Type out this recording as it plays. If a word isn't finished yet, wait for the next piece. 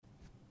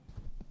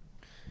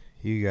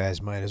You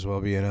guys might as well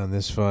be in on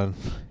this fun.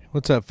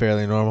 What's up,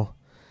 Fairly Normal?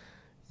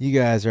 You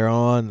guys are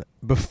on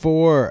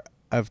before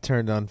I've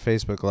turned on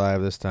Facebook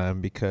Live this time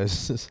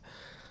because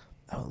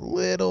I'm a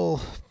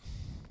little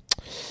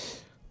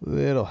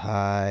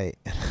high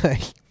and I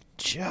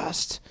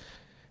just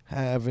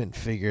haven't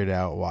figured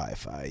out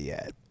Wi-Fi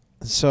yet.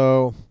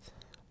 So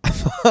I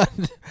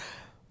thought,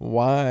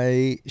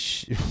 why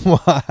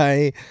would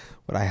I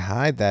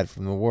hide that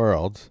from the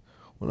world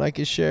when I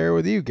could share it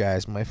with you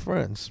guys, my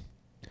friends?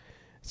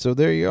 So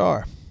there you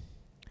are.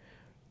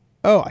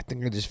 Oh, I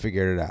think I just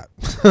figured it out.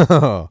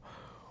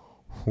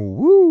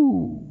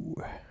 Woo.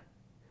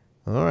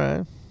 All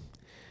right.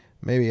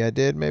 Maybe I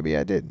did, maybe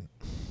I didn't.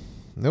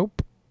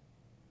 Nope.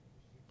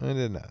 I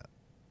did not.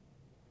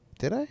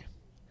 Did I?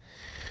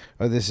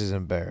 Oh, this is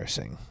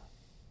embarrassing.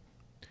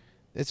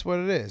 It's what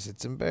it is.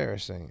 It's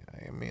embarrassing.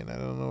 I mean, I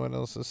don't know what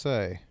else to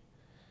say.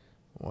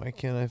 Why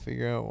can't I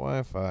figure out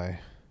Wi-Fi?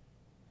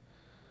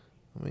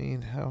 I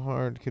mean, how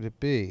hard could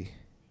it be?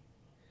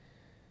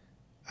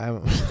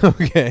 I'm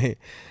okay.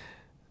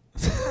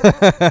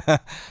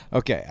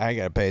 Okay, I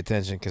gotta pay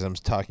attention because I'm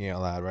talking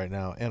out loud right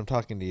now, and I'm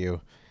talking to you.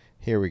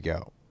 Here we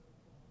go.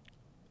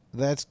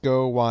 Let's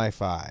go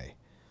Wi-Fi.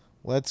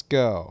 Let's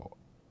go.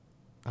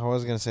 I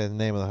was gonna say the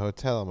name of the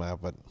hotel I'm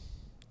at, but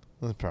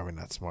that's probably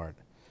not smart.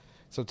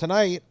 So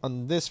tonight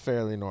on this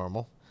Fairly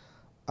Normal,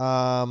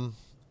 I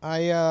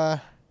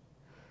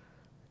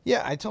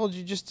told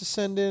you just to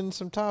send in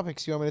some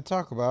topics you want me to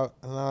talk about,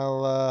 and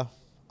I'll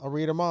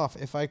read them off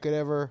if I could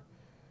ever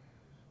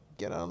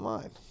get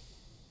online.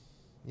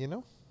 You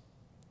know?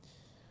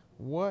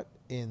 What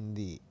in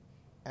the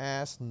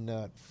ass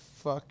nut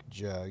fuck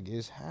jug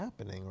is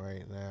happening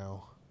right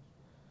now?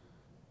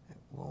 It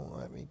won't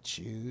let me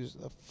choose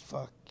the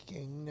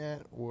fucking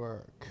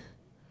network.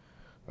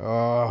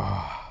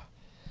 Oh.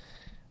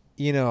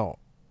 You know,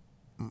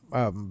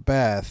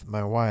 Beth,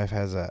 my wife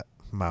has a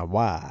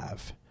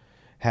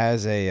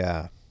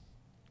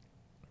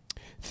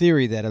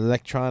theory that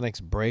electronics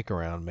break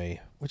around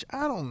me, which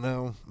I don't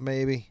know,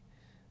 maybe.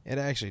 It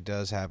actually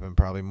does happen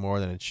probably more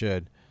than it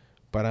should.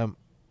 But I'm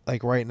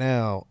like right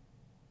now,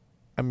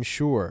 I'm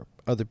sure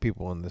other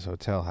people in this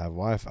hotel have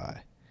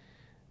Wi-Fi.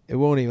 It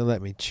won't even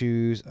let me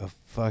choose a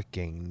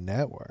fucking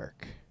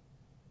network.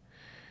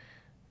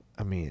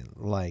 I mean,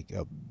 like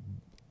a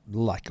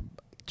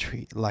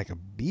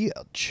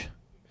bitch.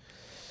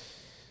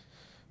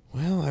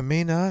 Well, I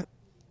may not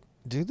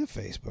do the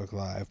Facebook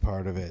Live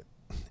part of it,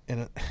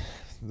 and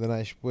then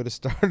I would have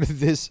started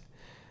this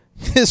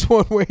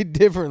one way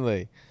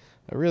differently.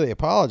 I really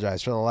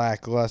apologize for the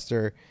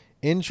lackluster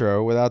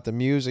intro without the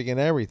music and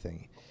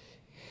everything.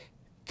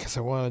 Because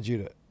I wanted you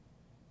to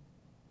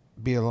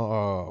be alone.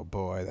 Oh,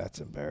 boy, that's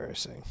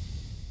embarrassing.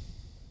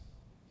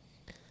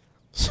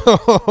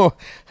 So,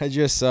 I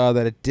just saw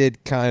that it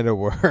did kind of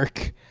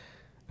work.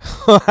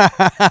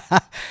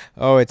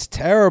 Oh, it's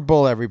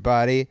terrible,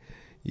 everybody.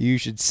 You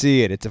should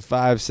see it. It's a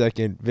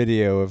 5-second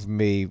video of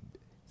me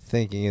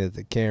thinking that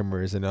the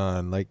camera isn't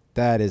on. Like,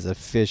 that is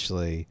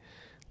officially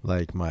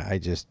like I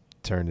just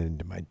turned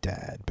into my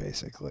dad,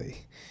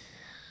 basically.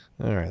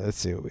 All right, let's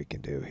see what we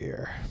can do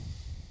here.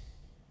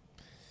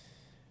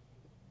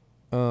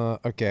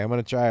 Okay, I'm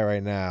gonna try it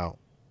right now,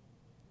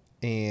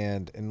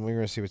 and we're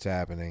gonna see what's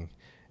happening,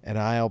 and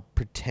I'll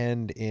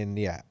pretend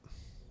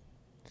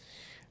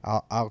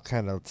I'll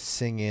kind of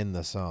sing in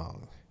the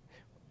song,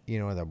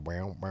 the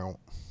brown brown.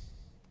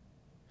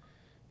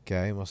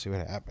 Okay, we'll see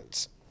what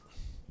happens.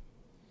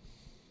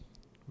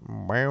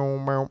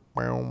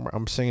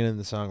 I'm singing in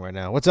the song right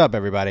now. What's up,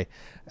 everybody?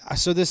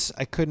 So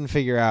I couldn't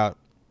figure out.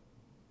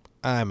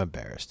 I'm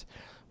embarrassed,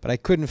 but I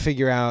couldn't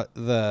figure out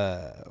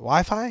the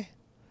Wi-Fi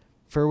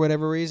for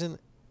whatever reason.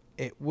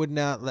 It would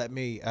not let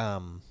me.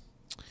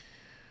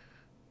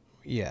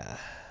 Yeah.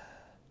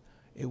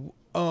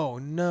 Oh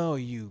no,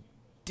 you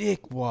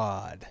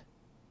dickwad!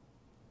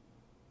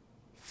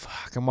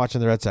 Fuck, I'm watching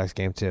the Red Sox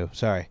game too.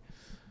 Sorry.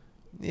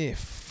 You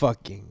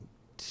fucking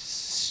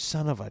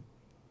son of a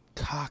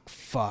cock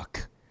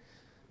fuck.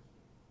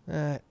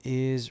 That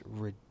is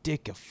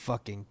ridiculous.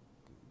 Fucking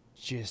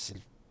just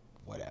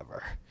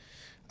whatever.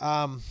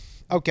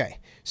 Okay.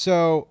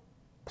 So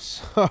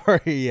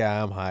sorry,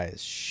 yeah, I'm high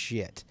as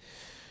shit.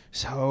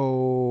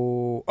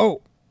 So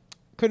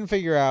couldn't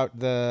figure out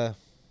the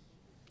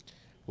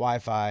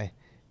Wi-Fi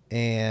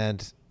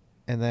and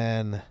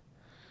then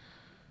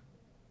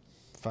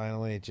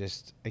finally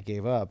I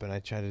gave up and I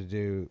tried to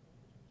do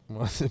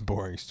what's a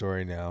boring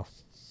story now.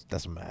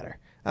 Doesn't matter.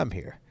 I'm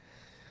here.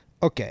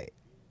 Okay.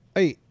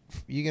 Hey,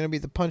 you gonna be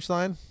the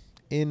punchline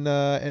in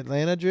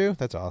Atlanta, Drew?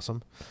 That's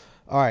awesome.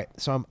 All right,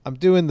 so I'm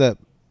doing the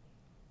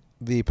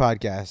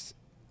podcast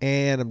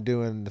and I'm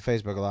doing the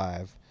Facebook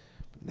Live.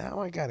 Now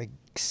I gotta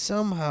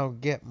somehow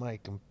get my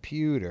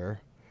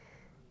computer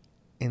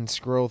and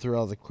scroll through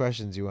all the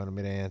questions you wanted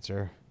me to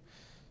answer.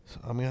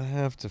 So I'm gonna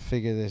have to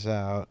figure this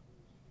out.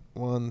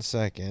 1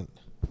 second.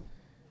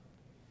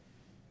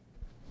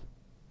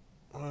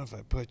 What if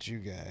I put you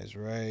guys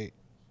right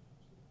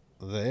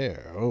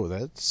there? Oh,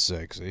 that's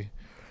sexy.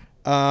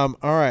 All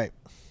right.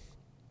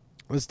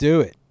 Let's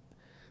do it.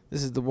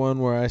 This is the one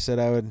where I said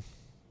I would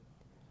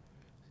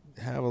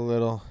have a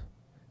little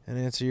and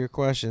answer your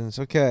questions.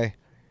 Okay.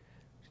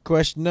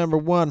 Question number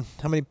 1.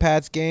 How many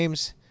Pats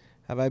games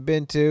have I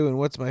been to, and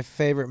what's my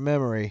favorite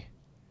memory?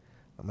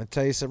 I'm going to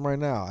tell you something right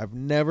now. I've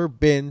never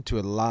been to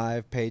a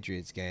live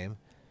Patriots game.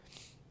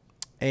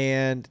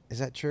 And is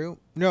that true?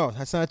 No,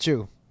 that's not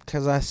true.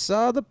 Because I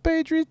saw the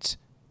Patriots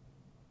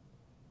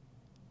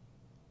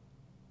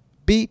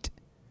beat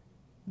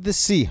the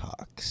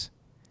Seahawks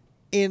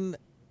in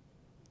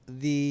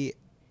the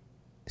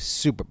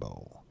Super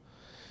Bowl.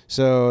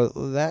 So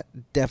that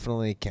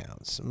definitely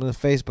counts. The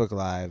Facebook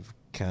Live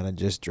kind of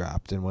just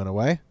dropped and went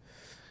away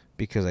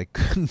because I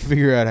couldn't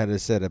figure out how to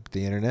set up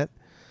the internet.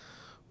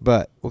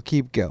 But we'll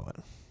keep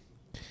going.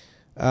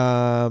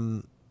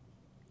 Talk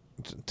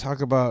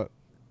about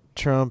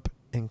Trump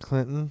and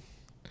Clinton.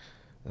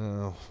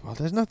 Well,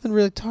 there's nothing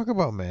really to talk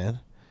about,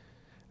 man.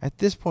 At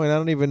this point, I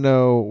don't even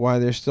know why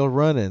they're still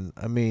running.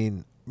 I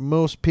mean,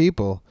 most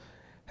people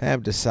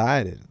have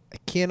decided. I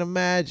can't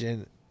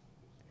imagine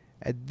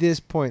at this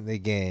point in the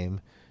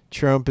game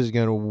Trump is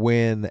going to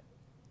win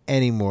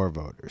any more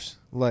voters.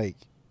 Like,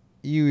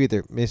 you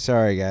either...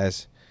 Sorry,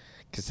 guys,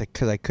 because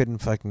I couldn't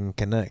fucking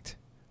connect.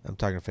 I'm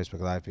talking to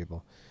Facebook Live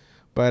people.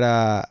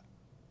 But,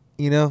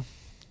 you know,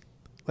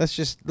 let's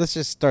just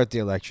start the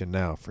election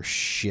now, for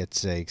shit's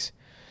sakes.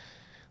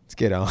 Let's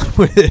get on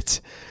with it.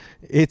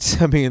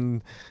 I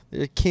mean,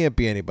 there can't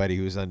be anybody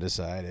who's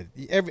undecided.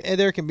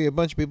 There can be a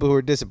bunch of people who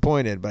are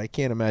disappointed, but I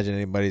can't imagine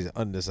anybody's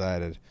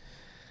undecided.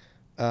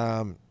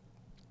 Okay.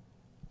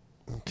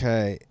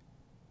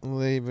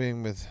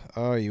 Leaving with,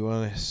 you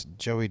want a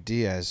Joey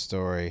Diaz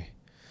story.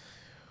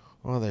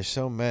 Well, there's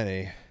so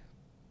many.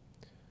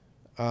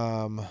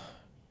 You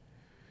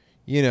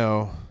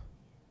know,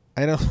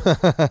 I don't,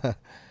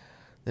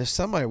 there's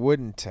some I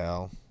wouldn't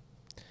tell,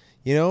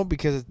 you know,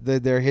 because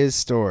they're his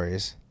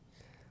stories.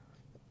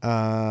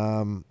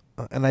 And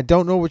I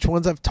don't know which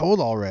ones I've told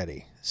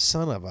already.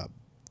 Son of a,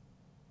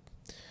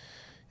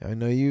 I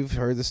know you've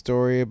heard the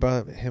story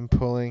about him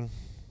pulling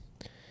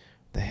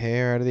the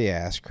hair out of the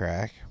ass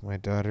crack. My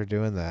daughter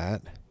doing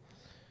that.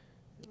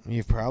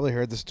 You've probably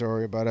heard the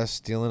story about us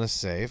stealing a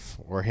safe,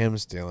 or him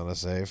stealing a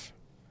safe.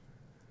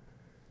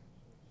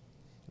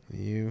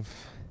 I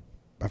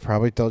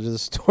probably told you the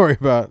story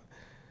about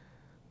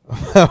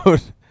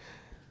the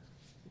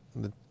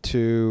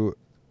 2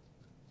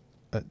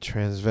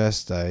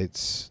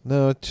 transvestites.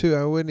 No, 2.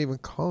 I wouldn't even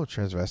call them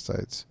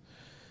transvestites.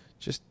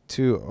 Just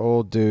 2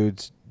 old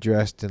dudes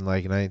dressed in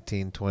like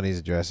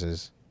 1920s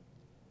dresses,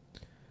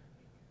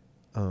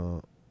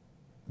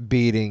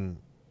 beating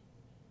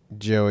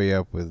Joey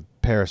up with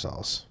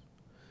parasols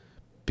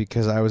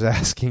because I was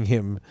asking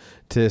him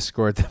to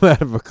escort them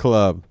out of a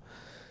club.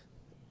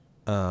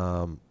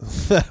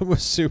 That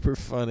was super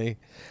funny.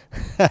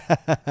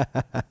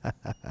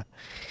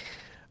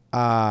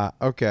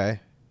 Okay.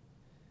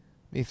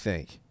 Let me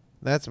think.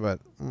 Those are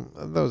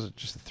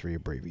just the 3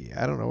 abbreviated.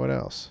 I don't know what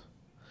else.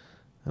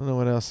 I don't know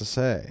what else to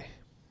say.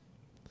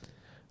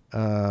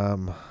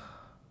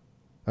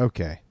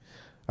 Okay.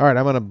 All right,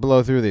 I'm going to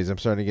blow through these. I'm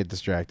starting to get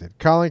distracted.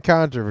 Colin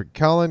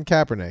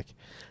Kaepernick.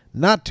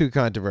 Not too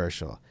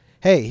controversial.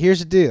 Hey, here's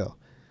the deal.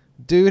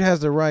 Dude has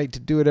the right to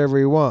do whatever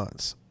he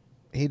wants.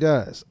 He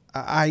does.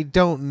 I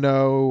don't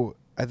know.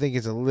 I think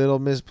it's a little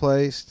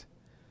misplaced.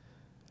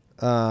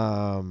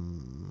 I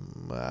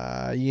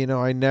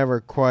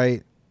never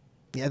quite...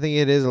 I think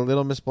it is a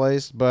little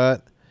misplaced,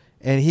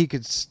 and he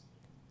could...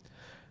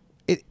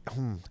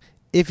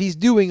 If he's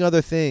doing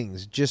other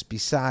things just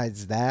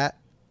besides that,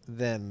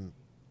 then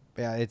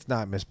yeah, it's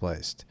not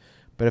misplaced.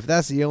 But if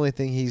that's the only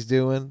thing he's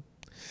doing,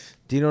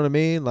 do you know what I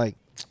mean? Like,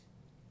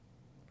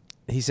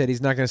 he said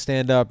he's not going to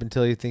stand up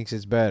until he thinks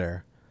it's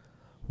better.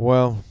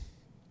 Well,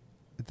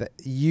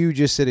 you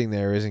just sitting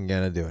there isn't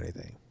going to do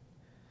anything.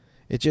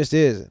 It just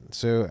isn't.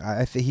 So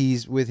I think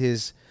he's, with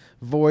his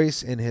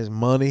voice and his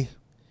money,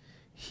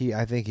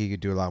 I think he could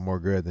do a lot more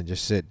good than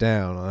just sit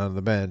down on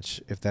the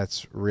bench if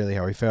that's really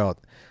how he felt.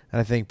 And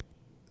I think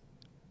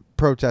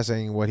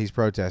protesting what he's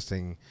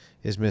protesting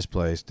is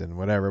misplaced and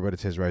whatever, but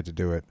it's his right to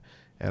do it,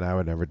 and I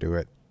would never do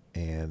it.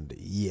 And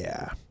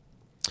yeah.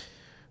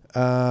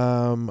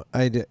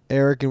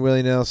 Eric and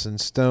Willie Nelson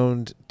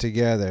stoned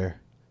together.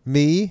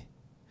 Me?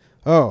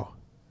 Oh.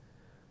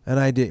 And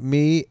I did.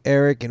 Me,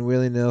 Eric, and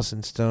Willie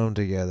Nelson stoned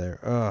together.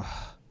 Ugh.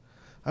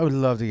 I would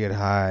love to get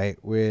high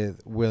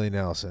with Willie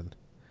Nelson.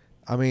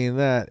 I mean,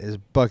 that is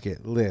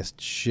bucket list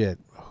shit.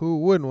 Who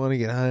wouldn't want to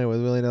get high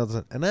with Willie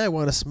Nelson? And I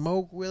want to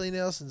smoke Willie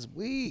Nelson's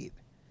weed.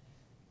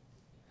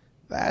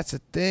 That's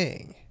the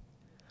thing.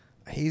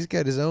 He's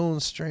got his own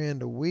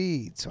strand of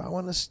weed, so I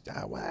want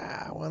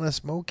to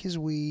smoke his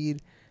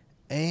weed,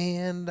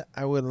 and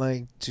I would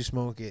like to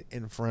smoke it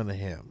in front of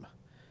him.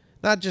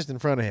 Not just in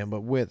front of him,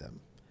 but with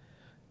him.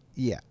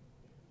 Yeah.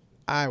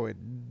 I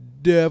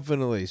would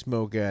definitely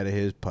smoke out of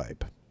his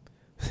pipe.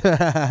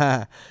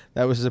 That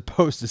was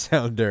supposed to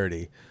sound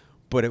dirty,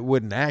 but it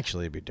wouldn't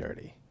actually be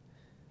dirty.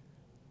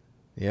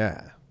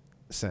 Yeah.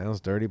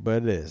 Sounds dirty,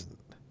 but it isn't.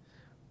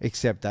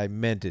 Except I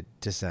meant it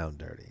to sound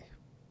dirty.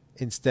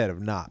 instead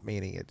of not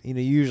meaning it.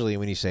 Usually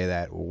when you say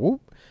that,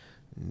 whoop,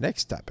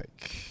 next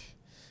topic.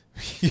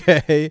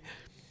 Yay.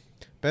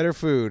 Better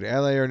food,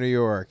 LA or New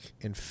York,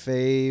 and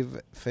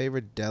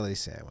favorite deli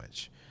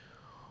sandwich.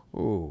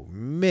 Oh,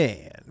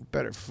 man.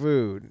 Better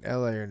food,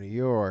 LA or New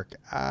York.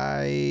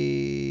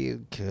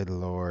 Good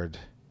Lord.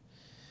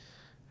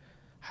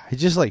 I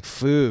just like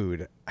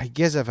food. I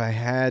guess if I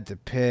had to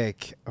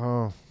pick,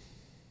 New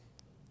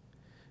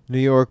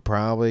York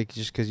probably,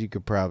 just because you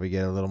could probably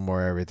get a little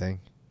more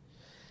everything.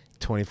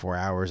 24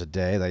 hours a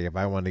day. Like if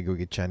I wanted to go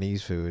get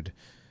Chinese food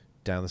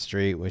down the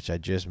street, which I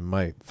just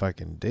might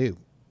fucking do.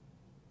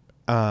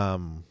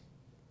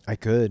 I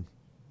could,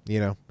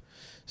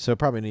 So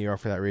probably New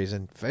York for that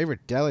reason.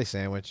 Favorite deli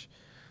sandwich?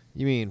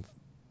 You mean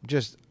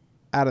just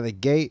out of the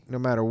gate, no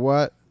matter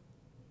what?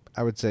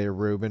 I would say a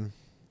Reuben.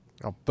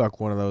 I'll fuck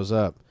one of those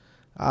up.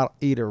 I'll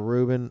eat a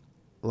Reuben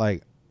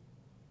like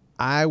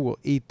I will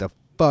eat the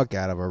fuck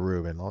out of a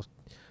Reuben. I'll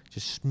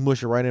just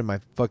smush it right in my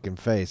fucking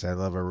face. I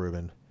love a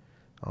Reuben.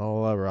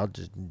 I'll love her. I'll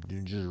just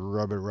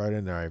rub it right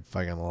in there. I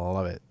fucking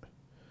love it.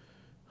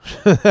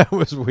 That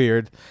was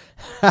weird.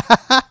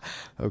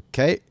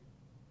 Okay.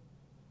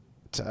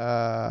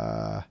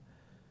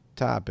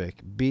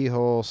 Topic.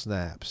 B-hole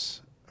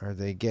snaps. Are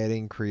they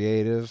getting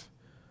creative?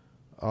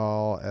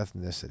 All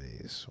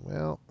ethnicities.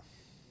 Well,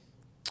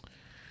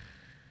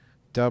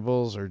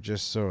 doubles or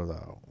just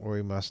solo? Or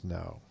we must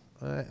know.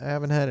 I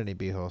haven't had any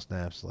b-hole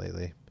snaps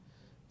lately.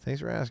 Thanks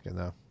for asking,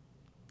 though.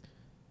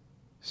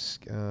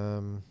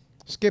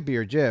 Skippy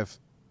or Jif?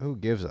 Who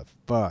gives a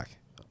fuck?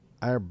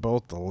 They're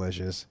both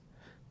delicious.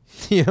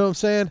 You know what I'm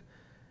saying?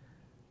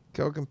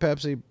 Coke and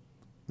Pepsi?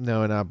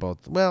 No, not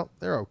both. Well,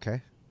 they're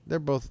okay. They're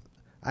both.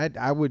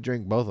 I would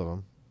drink both of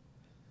them.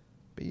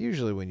 But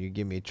usually when you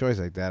give me a choice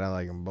like that, I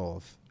like them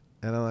both.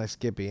 And I like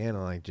Skippy and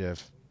I like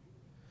Jif.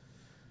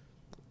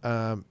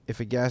 If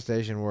a gas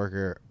station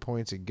worker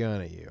points a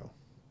gun at you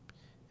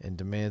and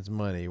demands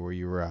money, were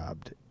you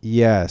robbed?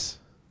 Yes.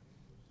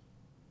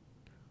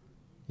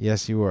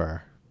 Yes, you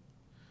were.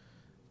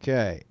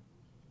 Okay.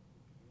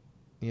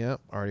 Yep,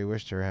 already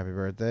wished her happy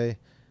birthday.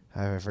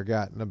 Have I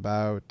forgotten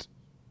about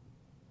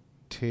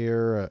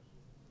Tyrannaconda?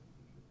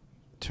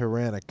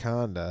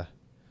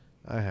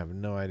 I have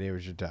no idea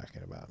what you're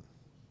talking about.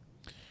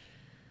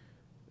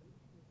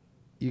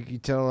 You can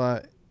tell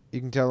a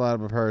lot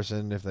of a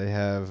person if they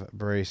have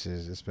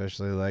braces,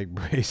 especially like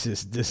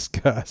braces.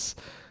 Discuss.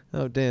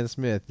 Oh, Dan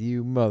Smith,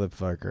 you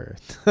motherfucker.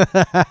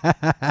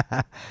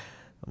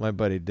 My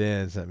buddy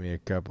Dan sent me a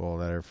couple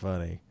that are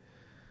funny.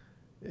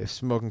 If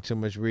smoking too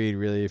much weed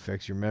really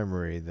affects your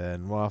memory,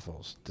 then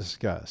waffles.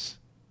 Discuss.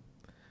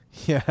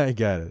 Yeah, I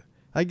got it.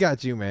 I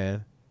got you,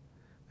 man.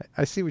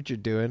 I see what you're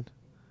doing.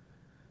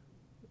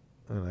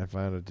 And I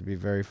found it to be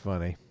very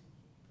funny.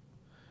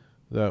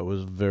 That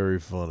was very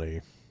funny.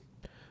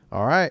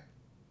 All right.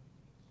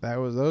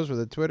 Those were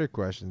the Twitter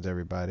questions,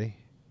 everybody.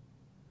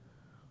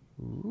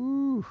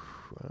 Ooh,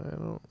 I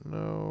don't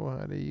know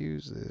how to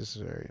use this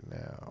right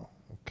now.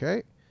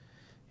 Okay.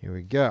 Here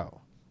we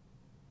go.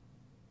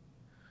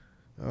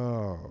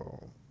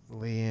 Oh,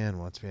 Leanne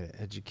wants me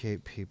to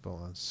educate people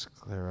on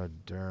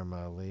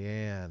scleroderma.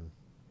 Leanne,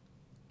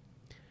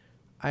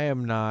 I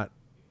am not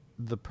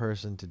the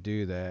person to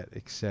do that,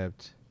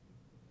 except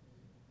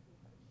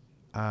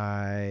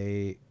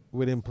I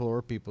would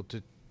implore people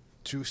to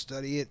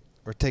study it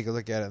or take a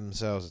look at it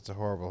themselves. It's a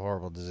horrible,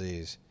 horrible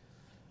disease.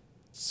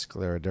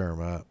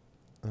 Scleroderma.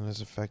 And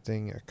it's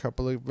affecting a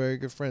couple of very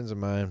good friends of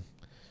mine.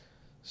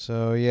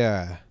 So,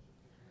 yeah.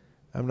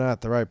 I'm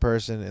not the right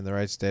person in the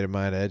right state of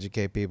mind to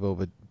educate people,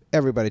 but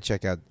everybody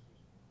check out,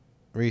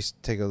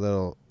 take a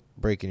little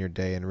break in your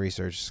day and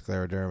research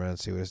scleroderma and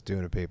see what it's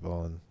doing to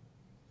people. And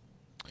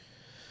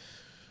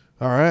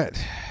all right.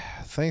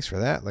 Thanks for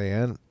that,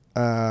 Leanne.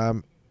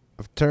 I've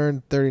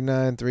turned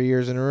 39 3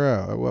 years in a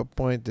row. At what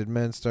point did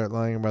men start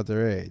lying about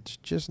their age?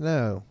 Just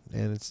now.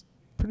 And it's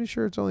pretty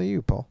sure it's only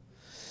you, Paul.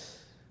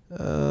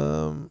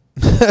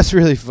 That's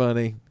really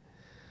funny.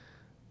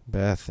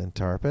 Beth and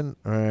Tarpon.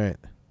 All right.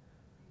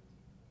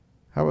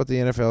 How about the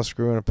NFL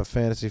screwing up a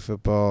fantasy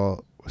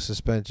football with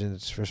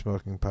suspensions for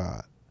smoking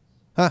pot?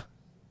 Huh?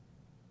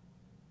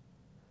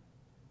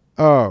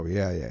 Oh,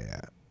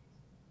 yeah.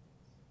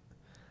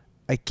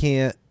 I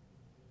can't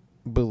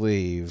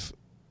believe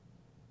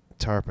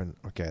Tarpon.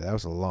 Okay, that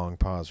was a long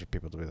pause for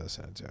people to be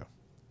listening to.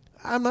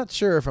 I'm not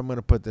sure if I'm going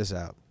to put this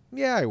out.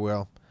 Yeah, I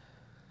will.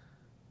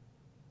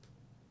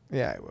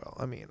 Yeah, I will.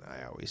 I mean,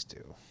 I always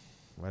do.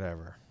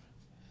 Whatever.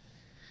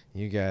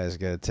 You guys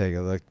got to take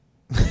a look.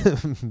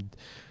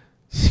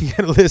 You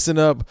got to listen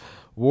up,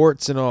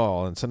 warts and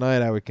all. And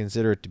tonight I would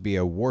consider it to be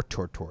a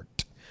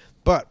wart-tort-tort.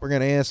 But we're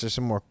going to answer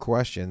some more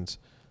questions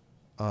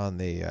on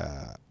the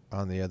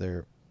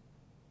other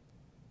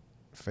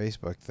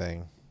Facebook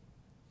thing.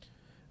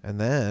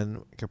 And then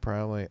we could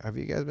probably... Have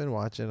you guys been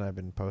watching? I've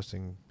been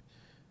posting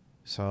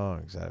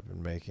songs that I've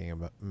been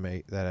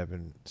that I've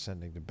been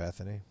sending to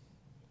Bethany.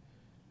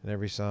 And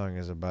every song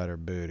is about her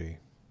booty.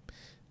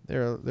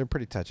 They're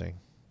pretty touching.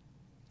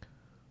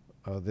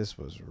 Oh, this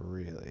was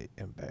really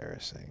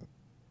embarrassing.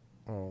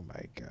 Oh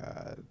my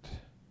god.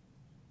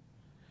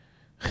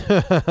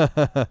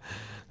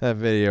 That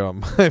video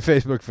on my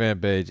Facebook fan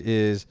page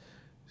is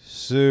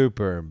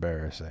super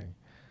embarrassing.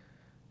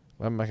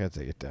 I'm not going to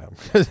take it down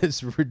because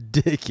it's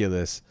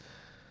ridiculous.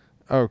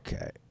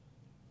 Okay.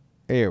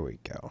 Here we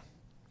go.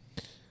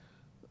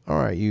 All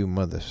right, you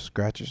mother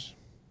scratchers.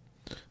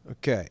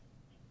 Okay.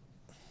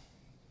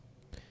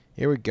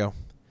 Here we go.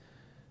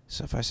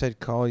 So if I said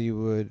call, you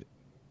would.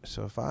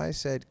 So if I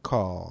said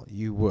call,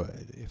 you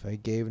would. If I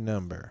gave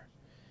number,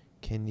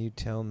 can you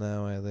tell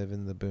now I live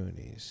in the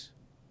boonies?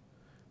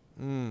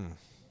 Can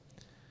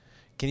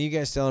you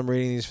guys tell I'm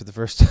reading these for the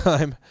first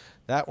time?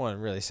 That one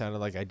really sounded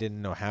like I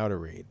didn't know how to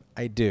read.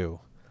 I do.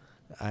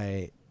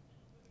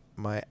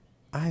 My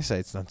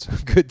eyesight's not so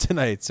good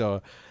tonight, so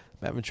I'm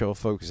having trouble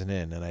focusing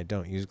in, and I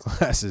don't use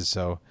glasses,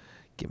 so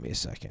give me a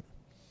second.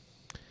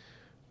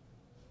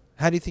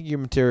 How do you think your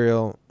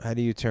material, how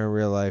do you turn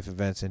real life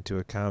events into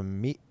a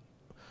comedic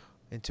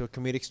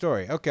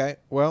story? Okay,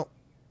 well,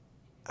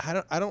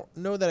 I don't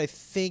know that I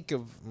think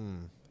of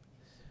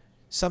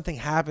something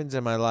happens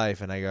in my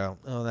life and I go,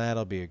 oh,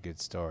 that'll be a good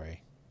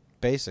story,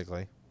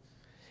 basically.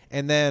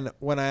 And then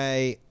when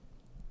I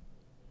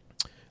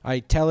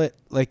tell it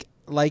like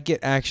it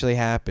actually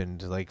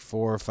happened like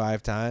 4 or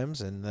 5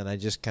 times, and then I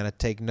just kind of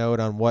take note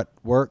on what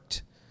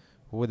worked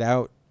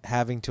without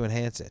having to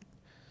enhance it.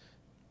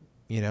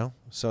 You know,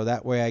 so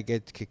that way I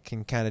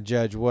can kind of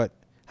judge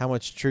how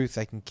much truth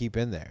I can keep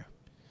in there.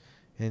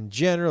 And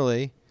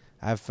generally,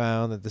 I've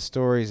found that the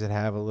stories that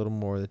have a little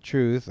more of the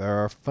truth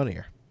are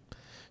funnier.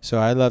 So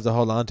I love to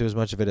hold on to as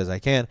much of it as I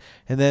can.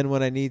 And then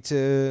when I need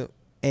to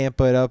amp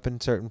it up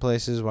in certain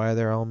places, why are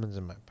there almonds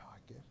in my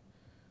pocket?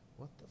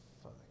 What the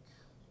fuck?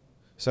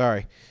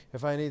 Sorry.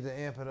 If I need to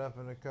amp it up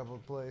in a couple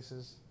of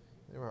places,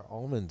 there were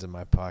almonds in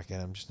my pocket.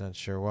 I'm just not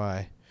sure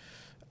why.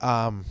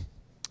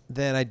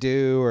 Then I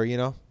do, or, you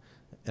know,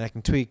 and I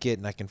can tweak it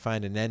and I can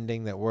find an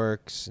ending that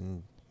works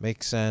and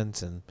makes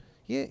sense. And,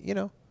 yeah, you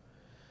know.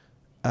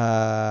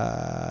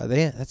 Yeah,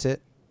 that's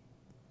it.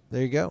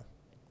 There you go.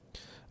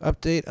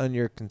 Update on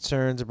your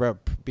concerns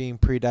about being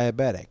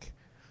pre-diabetic.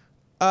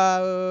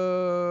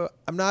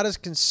 I'm not as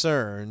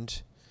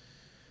concerned,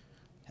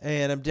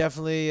 and I'm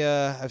definitely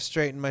I've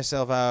straightened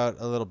myself out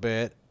a little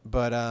bit,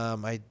 but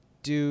I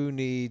do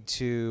need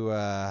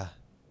to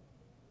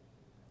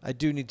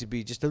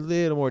be just a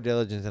little more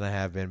diligent than I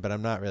have been, but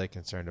I'm not really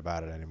concerned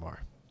about it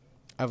anymore.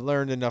 I've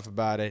learned enough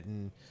about it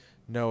and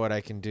know what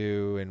I can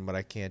do and what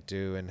I can't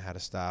do and how to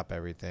stop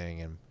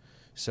everything, and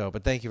so.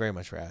 But thank you very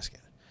much for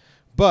asking.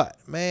 But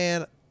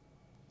man,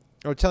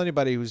 or tell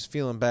anybody who's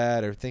feeling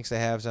bad or thinks they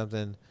have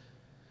something,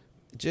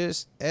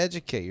 just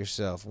educate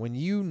yourself. When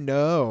you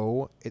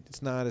know,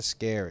 it's not as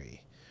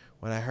scary.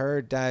 When I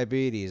heard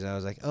diabetes, I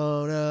was like,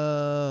 oh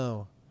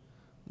no.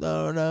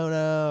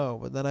 No.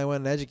 But then I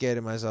went and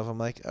educated myself. I'm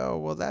like, oh,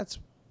 well, that's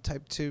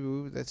type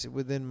 2. That's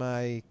within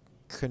my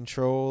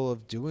control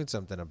of doing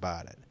something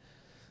about it.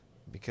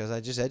 Because I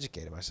just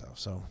educated myself.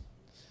 So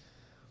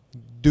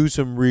do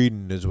some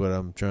reading is what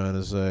I'm trying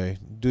to say.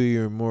 Do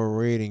your more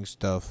reading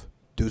stuff.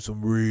 Do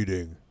some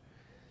reading.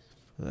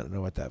 I don't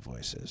know what that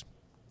voice is.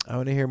 I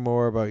want to hear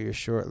more about your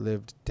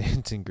short-lived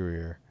dancing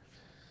career.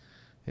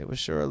 It was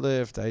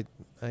short-lived. I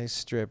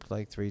stripped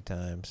like 3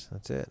 times.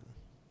 That's it.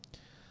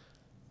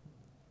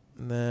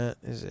 And that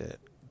is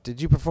it.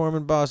 Did you perform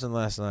in Boston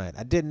last night?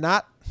 I did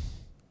not.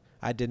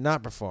 I did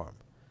not perform.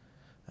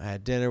 I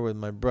had dinner with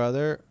my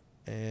brother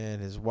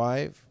and his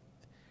wife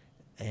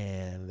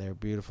and their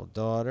beautiful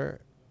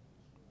daughter.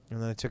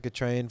 And then I took a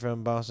train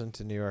from Boston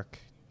to New York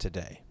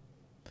today.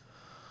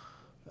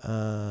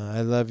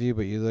 I love you,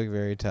 but you look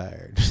very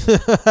tired.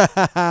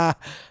 I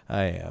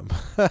am.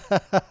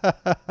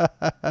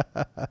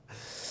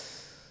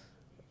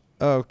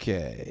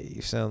 Okay,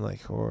 you sound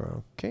like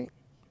horror. Okay,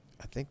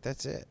 I think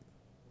that's it.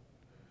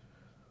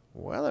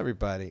 Well,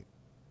 everybody,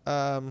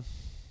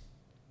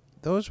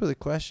 those were the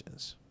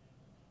questions.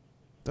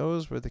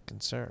 Those were the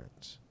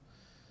concerns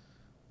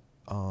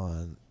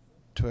on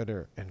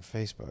Twitter and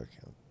Facebook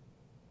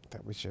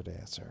that we should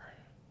answer.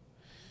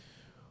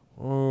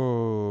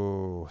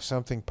 Oh,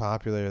 something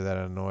popular that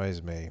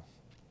annoys me.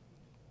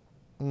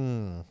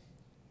 And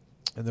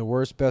the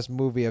worst, best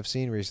movie I've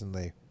seen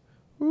recently.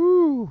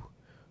 Ooh.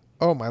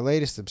 Oh, my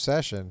latest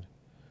obsession.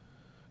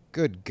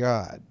 Good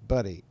God,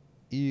 buddy.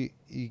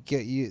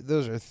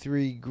 Those are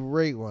 3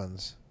 great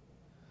ones.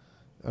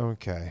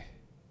 Okay.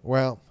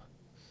 Well,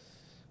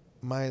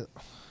 my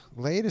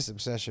latest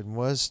obsession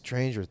was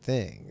Stranger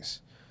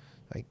Things.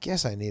 I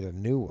guess I need a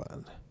new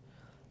one.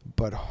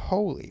 But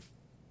holy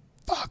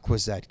fuck,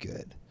 was that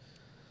good.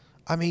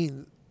 I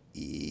mean,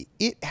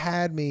 it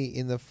had me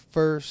in the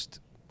first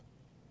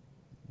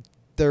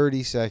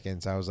 30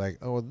 seconds. I was like,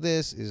 oh,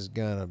 this is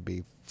gonna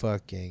be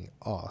fucking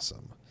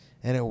awesome.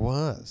 And it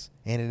was.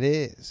 And it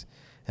is.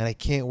 And I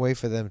can't wait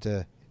for them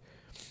to...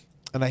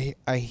 And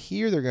I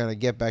hear they're gonna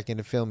get back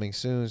into filming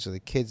soon so the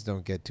kids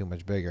don't get too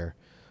much bigger.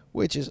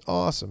 Which is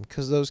awesome,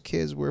 because those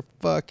kids were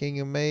fucking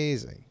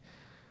amazing.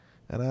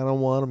 And I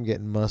don't want them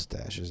getting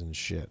mustaches and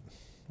shit.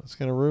 That's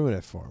gonna ruin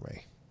it for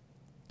me.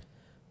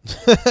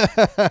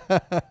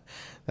 That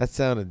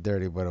sounded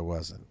dirty, but it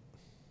wasn't.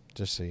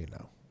 Just so you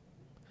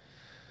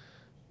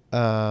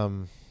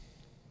know.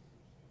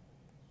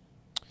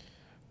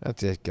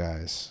 That's it,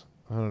 guys.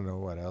 I don't know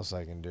what else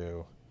I can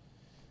do.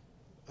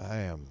 I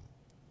am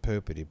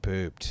poopity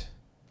pooped.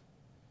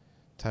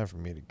 Time for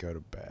me to go to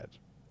bed.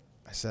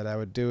 I said I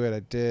would do it. I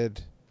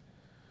did.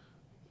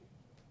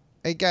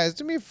 Hey, guys,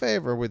 do me a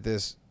favor with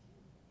this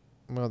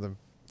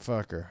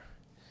motherfucker.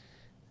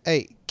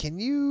 Hey, can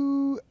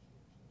you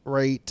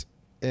rate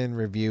and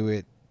review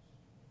it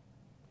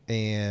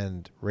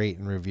and rate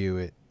and review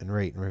it and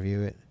rate and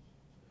review it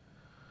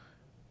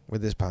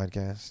with this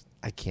podcast?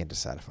 I can't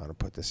decide if I want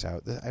to put this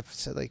out. I've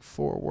said like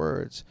 4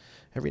 words.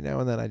 Every now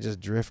and then I just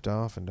drift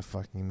off into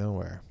fucking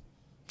nowhere.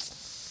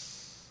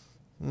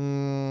 Do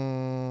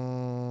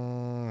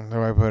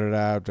I put it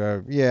out?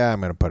 Yeah, I'm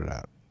going to put it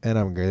out. And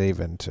I'm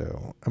leaving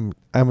too. I'm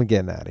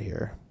getting out of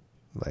here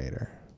later.